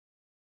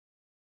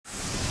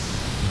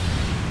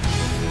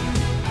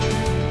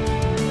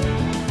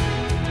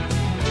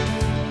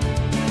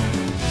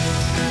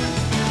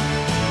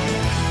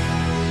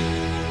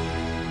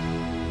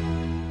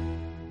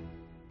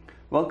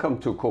Welcome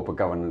to Corporate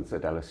Governance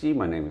at LSE.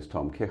 My name is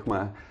Tom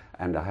Kirchmeier,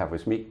 and I have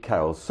with me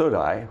Carol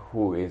Sodai,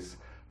 who is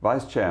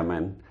Vice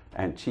Chairman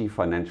and Chief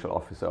Financial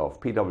Officer of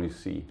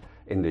PwC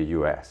in the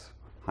US.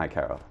 Hi,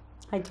 Carol.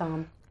 Hi,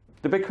 Tom.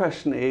 The big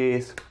question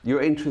is,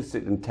 you're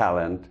interested in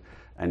talent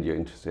and you're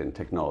interested in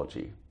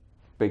technology.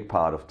 Big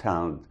part of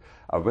talent,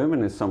 our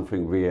women, is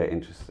something we are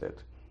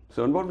interested.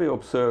 So, and what we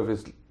observe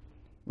is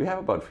we have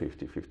about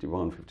 50,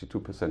 51,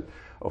 52%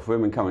 of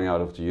women coming out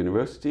of the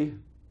university,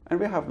 and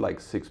we have like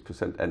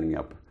 6% ending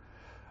up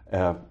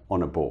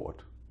on a board.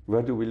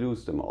 Where do we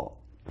lose them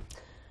all?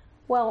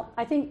 Well,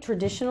 I think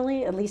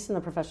traditionally, at least in the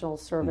professional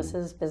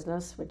services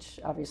business, which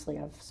obviously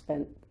I've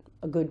spent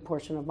a good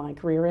portion of my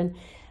career in,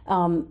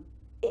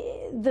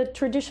 the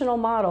traditional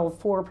model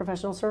for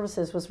professional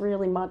services was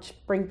really much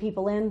bring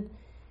people in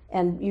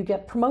and you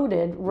get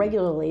promoted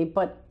regularly,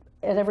 but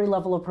at every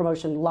level of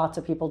promotion, lots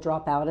of people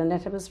drop out. And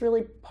it was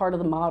really part of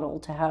the model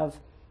to have,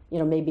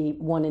 maybe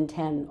 1 in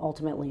 10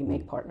 ultimately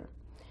make partner.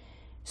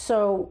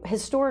 So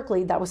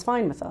historically, that was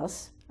fine with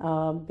us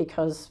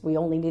because we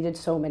only needed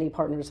so many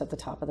partners at the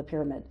top of the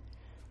pyramid.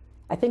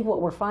 I think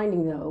what we're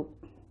finding, though,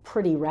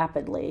 pretty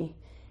rapidly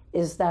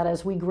is that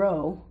as we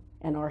grow,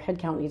 and our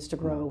headcount needs to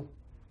grow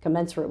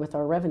commensurate with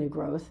our revenue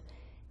growth,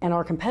 and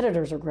our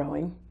competitors are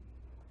growing,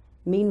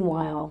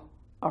 meanwhile,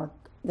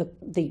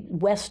 the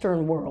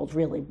Western world,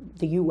 really,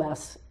 the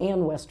US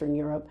and Western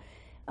Europe,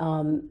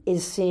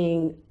 is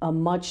seeing a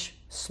much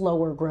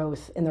slower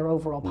growth in their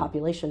overall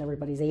population.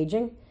 Everybody's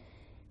aging.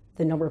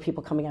 The number of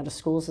people coming out of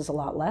schools is a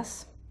lot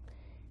less.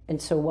 And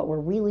so what we're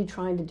really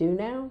trying to do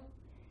now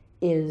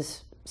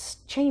is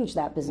change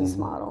that business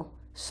model,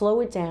 slow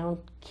it down,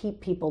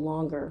 keep people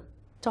longer,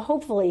 to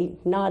hopefully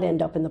not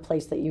end up in the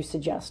place that you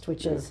suggest,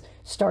 which is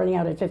starting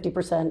out at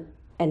 50%,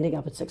 ending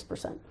up at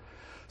 6%.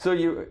 So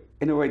you're,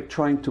 in a way,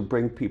 trying to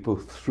bring people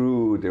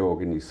through the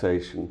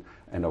organization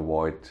and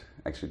avoid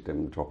actually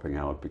them dropping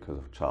out because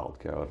of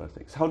childcare or other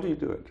things. How do you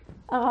do it?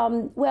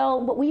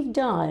 Well, what we've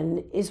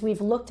done is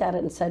we've looked at it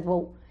and said,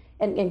 well,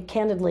 and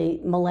candidly,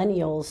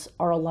 millennials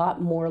are a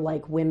lot more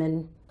like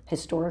women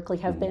historically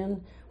have been,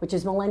 which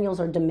is millennials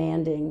are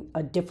demanding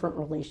a different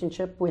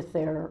relationship with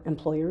their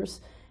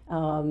employers,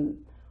 one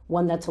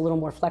that's a little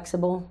more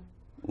flexible,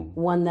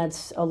 one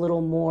that's a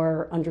little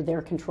more under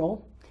their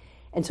control.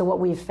 And so what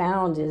we've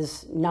found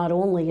is not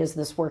only is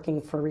this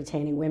working for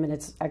retaining women,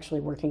 it's actually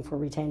working for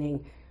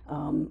retaining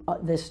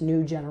this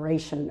new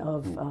generation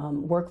of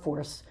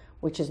workforce,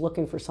 which is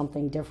looking for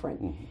something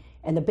different.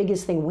 And the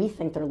biggest thing we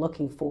think they're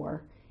looking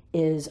for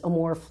is a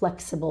more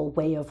flexible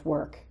way of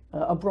work,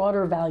 a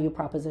broader value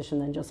proposition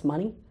than just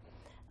money.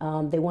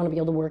 They want to be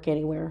able to work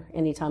anywhere,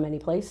 anytime, any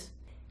place.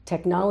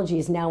 Technology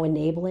is now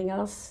enabling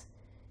us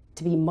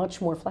to be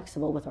much more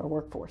flexible with our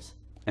workforce.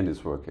 And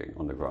it's working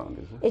on the ground,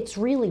 is it? It's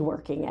really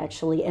working,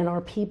 actually, and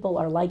our people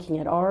are liking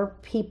it. Our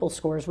people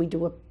scores, we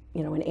do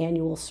an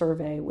annual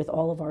survey with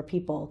all of our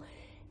people,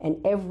 and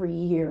every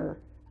year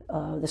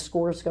the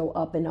scores go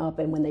up and up,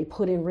 and when they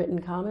put in written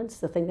comments,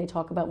 the thing they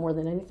talk about more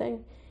than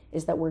anything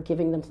is that we're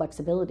giving them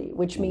flexibility,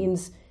 which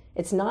means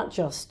it's not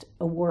just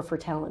a war for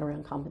talent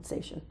around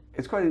compensation.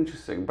 It's quite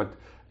interesting, but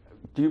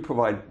do you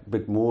provide a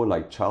bit more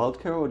like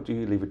childcare, or do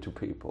you leave it to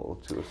people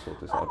to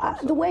sort this out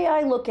themselves? The way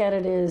I look at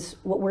it is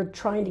what we're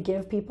trying to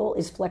give people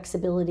is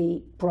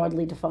flexibility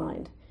broadly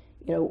defined.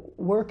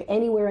 Work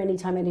anywhere,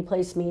 anytime, any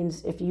place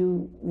means if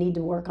you need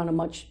to work on a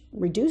much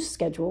reduced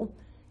schedule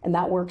and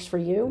that works for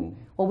you,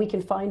 well, we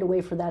can find a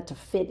way for that to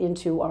fit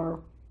into our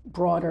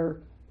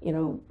broader,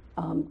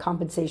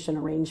 compensation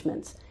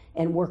arrangements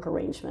and work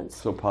arrangements.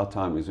 So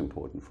part-time is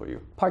important for you?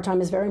 Part-time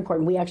is very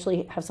important. We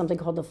actually have something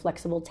called the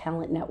Flexible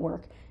Talent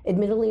Network.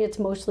 Admittedly, it's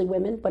mostly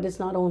women, but it's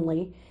not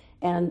only.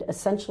 And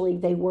essentially,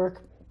 they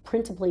work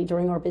principally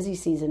during our busy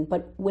season.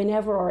 But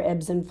whenever our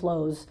ebbs and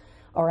flows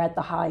are at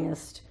the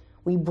highest,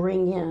 we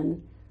bring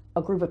in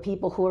a group of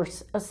people who are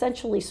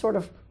essentially sort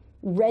of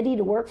ready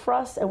to work for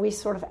us. And we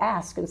sort of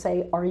ask and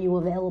say, are you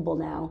available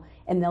now?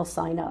 And they'll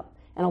sign up.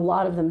 And a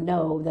lot of them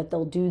know that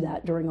they'll do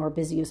that during our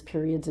busiest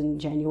periods in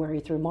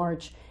January through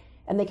March.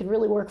 And they can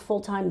really work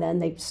full-time then.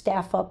 They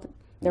staff up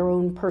their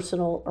own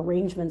personal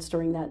arrangements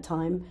during that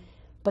time,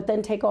 but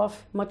then take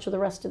off much of the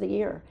rest of the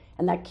year.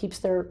 And that keeps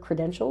their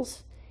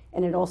credentials,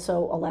 and it also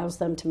allows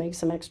them to make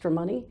some extra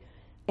money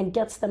and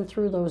gets them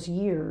through those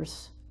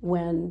years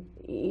when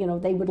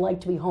they would like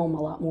to be home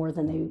a lot more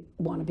than they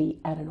want to be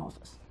at an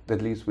office.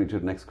 That leads me to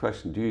the next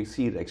question. Do you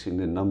see it actually in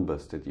the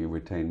numbers that you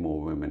retain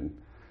more women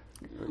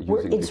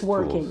using It's these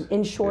working. tools?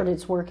 In short,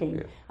 it's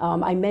working.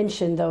 I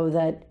mentioned, though,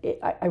 that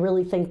I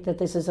really think that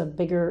this is a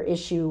bigger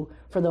issue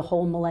for the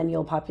whole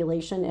millennial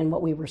population, and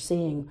what we were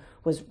seeing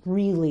was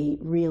really,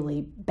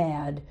 really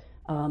bad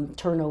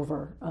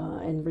turnover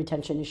and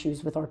retention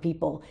issues with our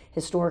people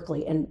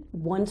historically. And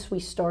once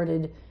we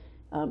started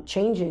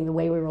changing the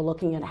way we were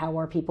looking at how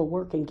our people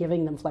work and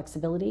giving them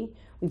flexibility,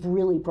 we've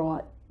really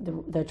brought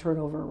the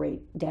turnover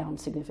rate down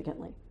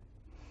significantly.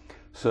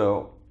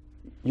 So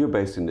you're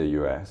based in the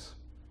US.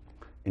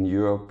 In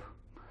Europe,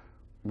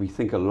 we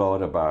think a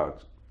lot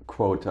about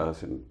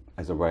quotas and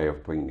as a way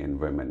of bringing in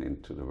women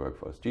into the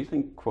workforce. Do you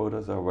think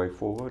quotas are a way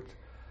forward?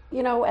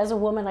 You know, as a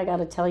woman, I got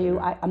to tell you,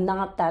 I'm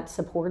not that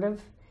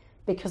supportive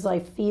because I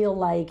feel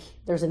like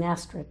there's an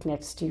asterisk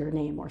next to your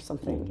name or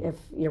something if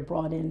you're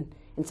brought in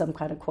some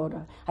kind of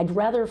quota. I'd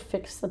rather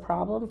fix the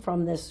problem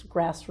from this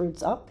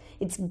grassroots up.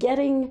 It's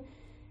getting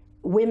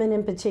women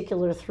in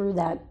particular through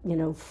that,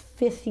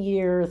 5th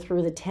year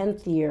through the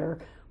 10th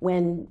year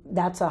when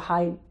that's a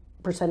high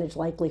percentage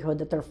likelihood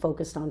that they're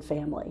focused on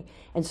family.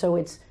 And so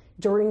it's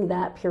during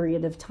that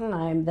period of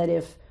time that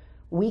if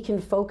we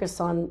can focus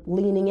on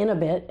leaning in a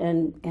bit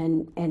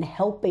and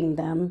helping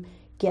them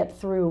get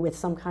through with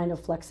some kind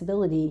of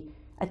flexibility,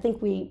 I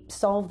think we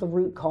solve the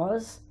root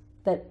cause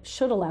that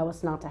should allow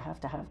us not to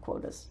have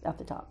quotas at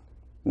the top.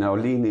 Now,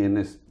 Lean In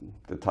is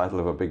the title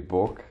of a big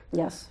book.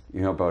 Yes.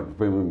 About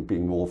women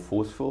being more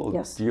forceful.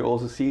 Yes. Do you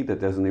also see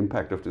that there's an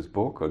impact of this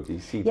book, or do you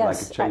see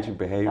like a change in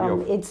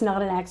behavior? It's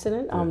not an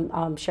accident.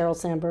 Sheryl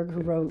Sandberg,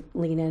 who wrote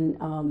Lean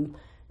In,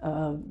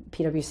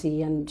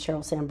 PwC and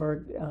Sheryl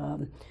Sandberg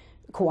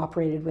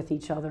cooperated with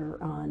each other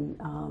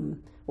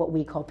on what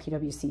we call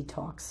PwC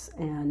Talks.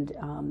 And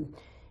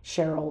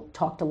Sheryl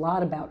talked a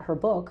lot about her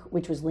book,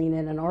 which was Lean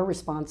In, and our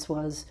response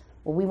was,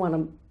 well, we want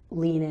to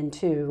lean in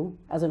too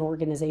as an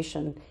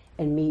organization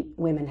and meet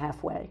women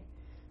halfway.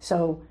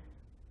 So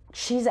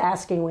she's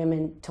asking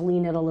women to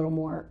lean in a little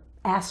more,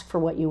 ask for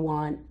what you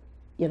want,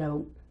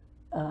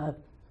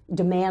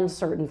 demand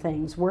certain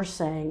things. We're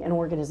saying an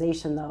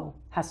organization, though,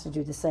 has to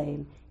do the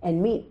same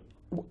and meet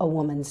a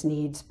woman's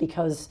needs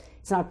because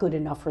it's not good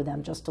enough for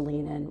them just to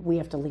lean in. We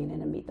have to lean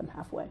in and meet them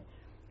halfway.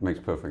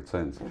 Makes perfect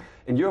sense.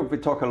 In Europe, we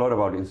talk a lot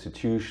about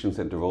institutions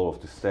and the role of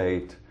the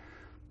state.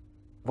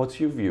 What's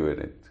your view in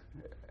it?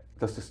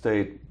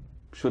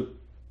 Should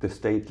the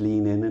state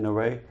lean in a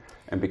way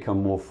and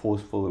become more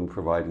forceful in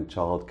providing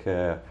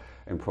childcare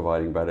and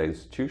providing better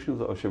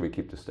institutions, or should we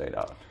keep the state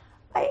out?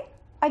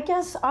 I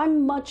guess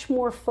I'm much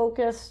more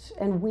focused,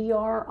 and we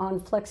are, on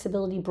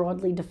flexibility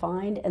broadly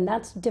defined, and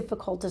that's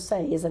difficult to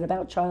say. Is it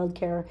about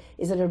childcare?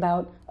 Is it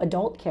about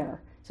adult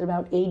care? Is it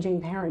about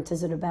aging parents?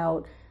 Is it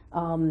about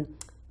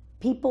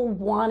people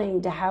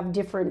wanting to have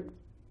different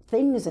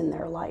things in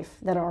their life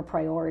that are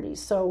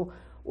priorities? So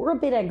we're a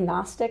bit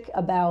agnostic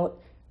about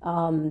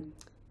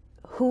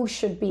who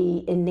should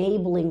be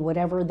enabling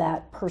whatever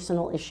that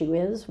personal issue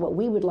is. What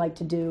we would like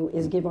to do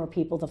is give our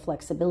people the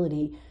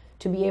flexibility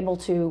to be able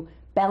to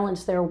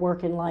balance their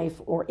work and life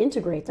or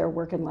integrate their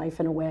work and life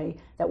in a way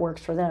that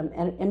works for them.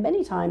 And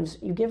many times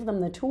you give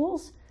them the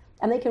tools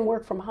and they can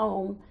work from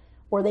home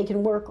or they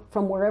can work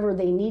from wherever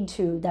they need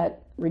to.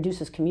 That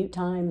reduces commute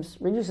times,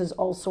 reduces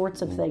all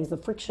sorts of things, the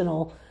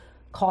frictional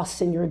costs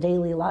in your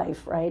daily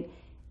life, right?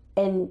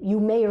 And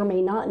you may or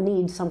may not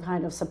need some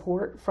kind of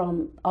support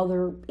from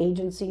other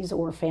agencies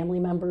or family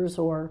members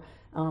or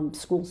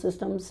school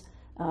systems.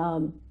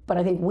 But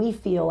I think we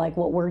feel like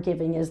what we're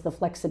giving is the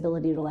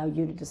flexibility to allow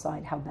you to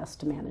decide how best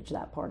to manage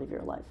that part of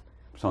your life.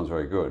 Sounds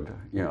very good.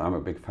 I'm a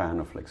big fan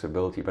of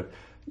flexibility, but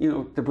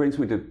that brings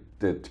me to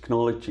the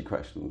technology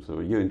question. So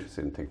you're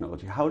interested in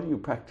technology. How do you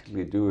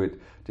practically do it?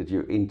 Did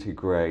you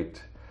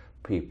integrate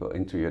people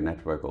into your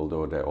network,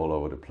 although they're all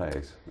over the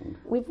place?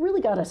 We've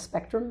really got a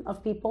spectrum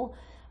of people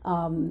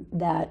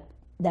that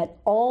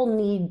all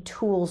need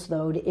tools,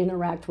 though, to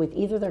interact with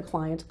either their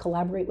clients,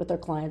 collaborate with their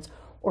clients,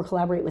 or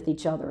collaborate with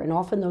each other. And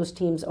often those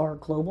teams are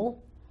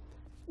global,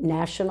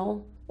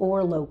 national,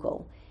 or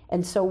local.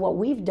 And so what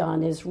we've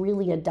done is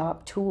really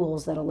adopt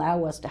tools that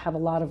allow us to have a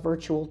lot of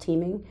virtual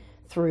teaming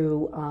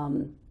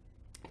through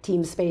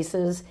team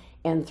spaces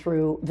and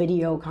through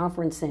video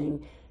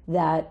conferencing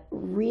that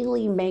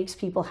really makes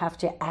people have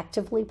to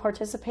actively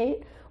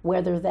participate,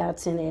 whether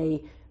that's in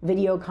a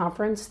video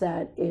conference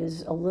that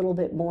is a little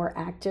bit more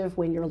active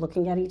when you're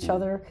looking at each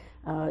other,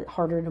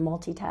 harder to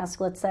multitask,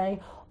 let's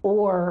say,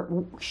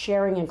 or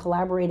sharing and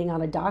collaborating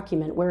on a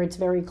document where it's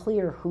very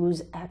clear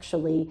who's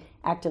actually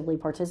actively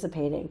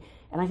participating.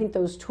 And I think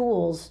those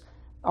tools,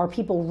 our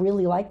people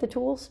really like the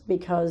tools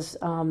because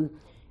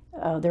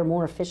they're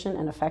more efficient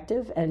and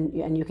effective,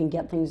 and you can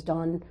get things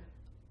done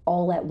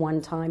all at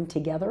one time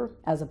together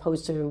as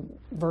opposed to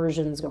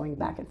versions going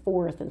back and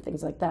forth and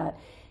things like that.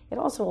 It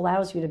also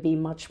allows you to be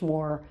much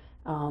more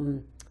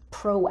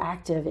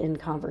proactive in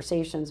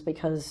conversations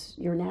because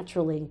you're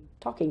naturally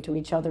talking to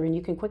each other and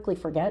you can quickly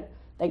forget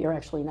that you're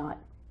actually not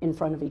in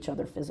front of each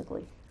other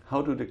physically.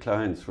 How do the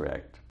clients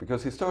react?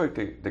 Because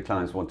historically the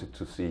clients wanted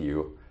to see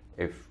you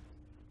if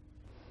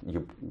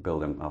you bill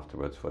them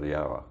afterwards for the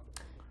hour.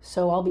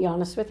 So I'll be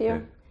honest with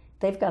you,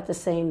 they've got the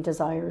same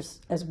desires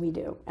as we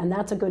do, and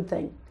that's a good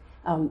thing.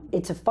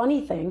 It's a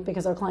funny thing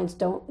because our clients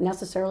don't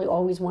necessarily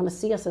always want to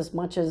see us as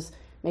much as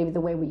maybe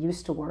the way we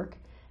used to work.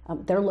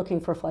 They're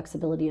looking for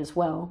flexibility as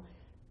well.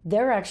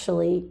 They're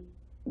actually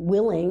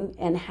willing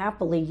and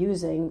happily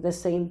using the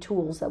same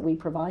tools that we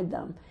provide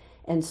them.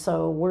 And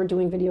so we're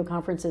doing video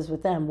conferences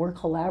with them. We're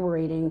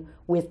collaborating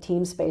with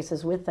team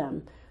spaces with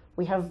them.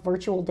 We have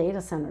virtual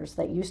data centers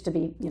that used to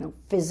be,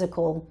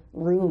 physical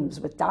rooms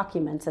with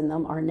documents in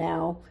them are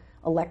now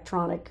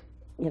electronic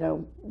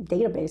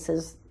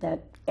databases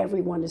that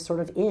everyone is sort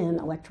of in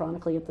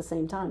electronically at the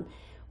same time.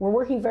 We're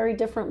working very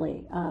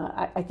differently.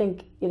 I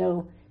think,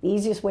 the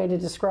easiest way to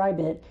describe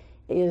it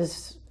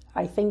is,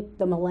 I think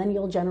the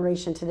millennial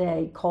generation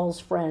today calls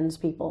friends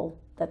people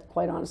that,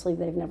 quite honestly,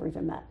 they've never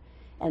even met.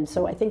 And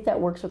so I think that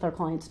works with our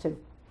clients too.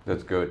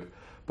 That's good.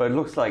 But it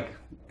looks like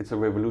it's a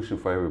revolution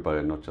for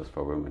everybody, not just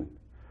for women.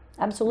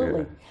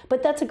 Absolutely. Yeah.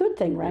 But that's a good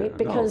thing, right? Yeah,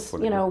 because,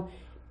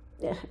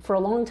 for a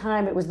long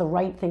time it was the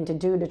right thing to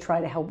do to try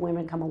to help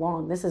women come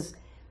along. This is,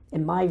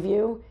 in my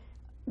view,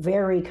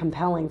 very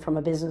compelling from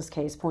a business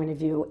case point of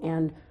view.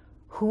 And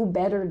who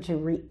better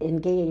to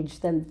engage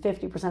than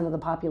 50% of the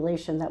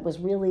population that was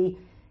really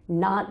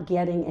not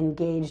getting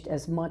engaged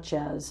as much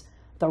as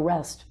the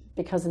rest?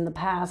 Because in the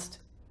past,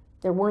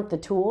 there weren't the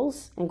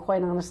tools and,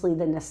 quite honestly,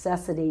 the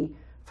necessity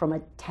from a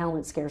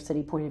talent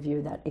scarcity point of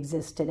view that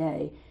exists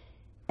today.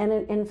 And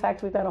in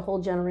fact, we've got a whole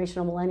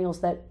generation of millennials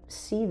that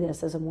see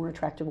this as a more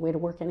attractive way to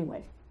work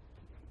anyway.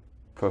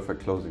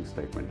 Perfect closing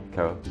statement.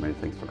 Carol, many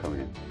thanks for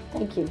coming in.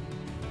 Thank you.